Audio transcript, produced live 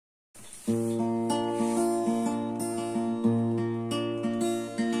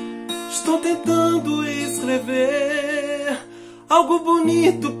Estou tentando escrever algo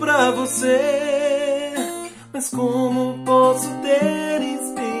bonito pra você, mas como posso ter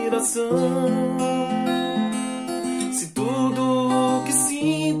inspiração se tudo o que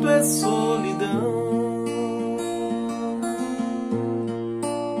sinto é solidão?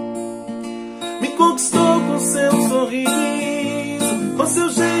 Me conquistou com seu sorriso, com seu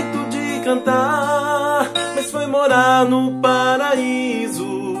jeito de cantar, mas foi morar no paraíso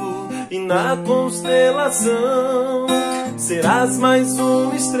e na constelação. Serás mais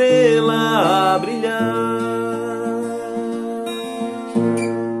uma estrela a brilhar.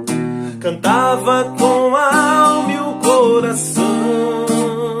 Cantava com a alma e o coração,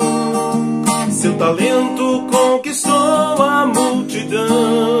 seu talento conquistou a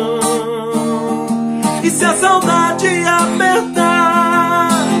multidão. E se a saudade apertar,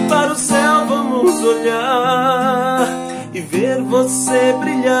 para o céu vamos olhar e ver você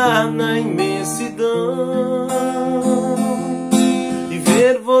brilhar na imensidão. E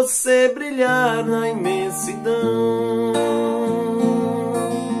ver você brilhar na imensidão.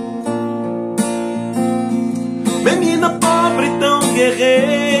 Menina pobre tão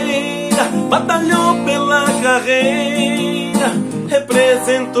guerreira, batalhou pela carreira,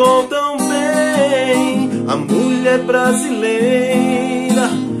 representou tão bem a mulher brasileira.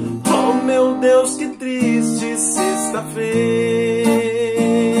 Oh meu Deus, que triste sexta-feira.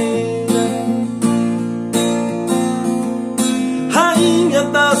 Rainha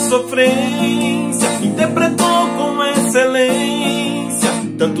da sofrência, interpretou com excelência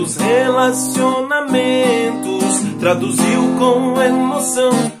tantos relacionamentos, traduziu com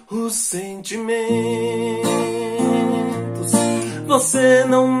emoção os sentimentos. Você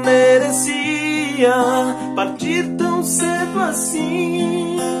não merecia partir tão cedo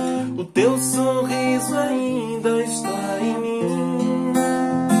assim. O teu sorriso ainda está em mim.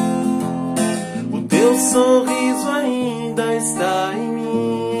 O teu sorriso ainda está em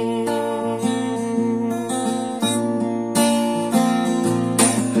mim.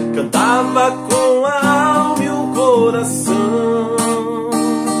 Cantava com a alma e o coração,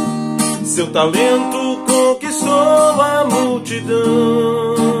 seu talento conquistou a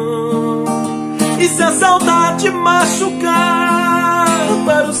multidão. E se a saudade machucar,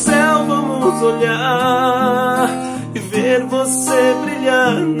 para o céu vamos olhar e ver você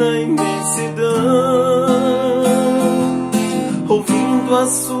brilhar na imensidão, ouvindo a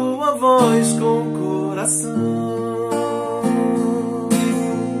sua voz com o coração.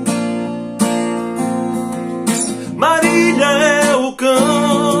 Marília é o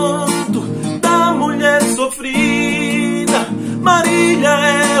canto da mulher sofrida, Marília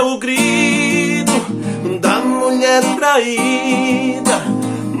é o grito da mulher traída.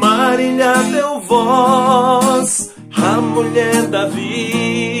 Marília deu voz à mulher da vida.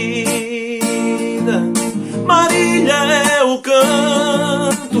 Marília é o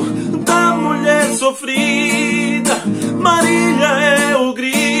canto da mulher sofrida, Marília é o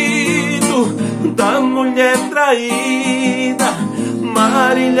grito da mulher traída.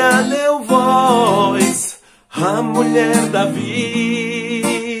 Marília deu voz à mulher da vida.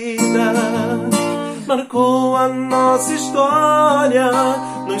 Marcou a nossa história,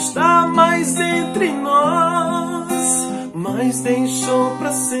 não está mais entre nós, mas deixou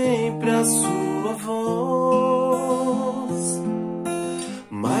pra sempre a sua voz.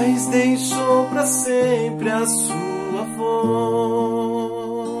 Mas deixou pra sempre a sua voz.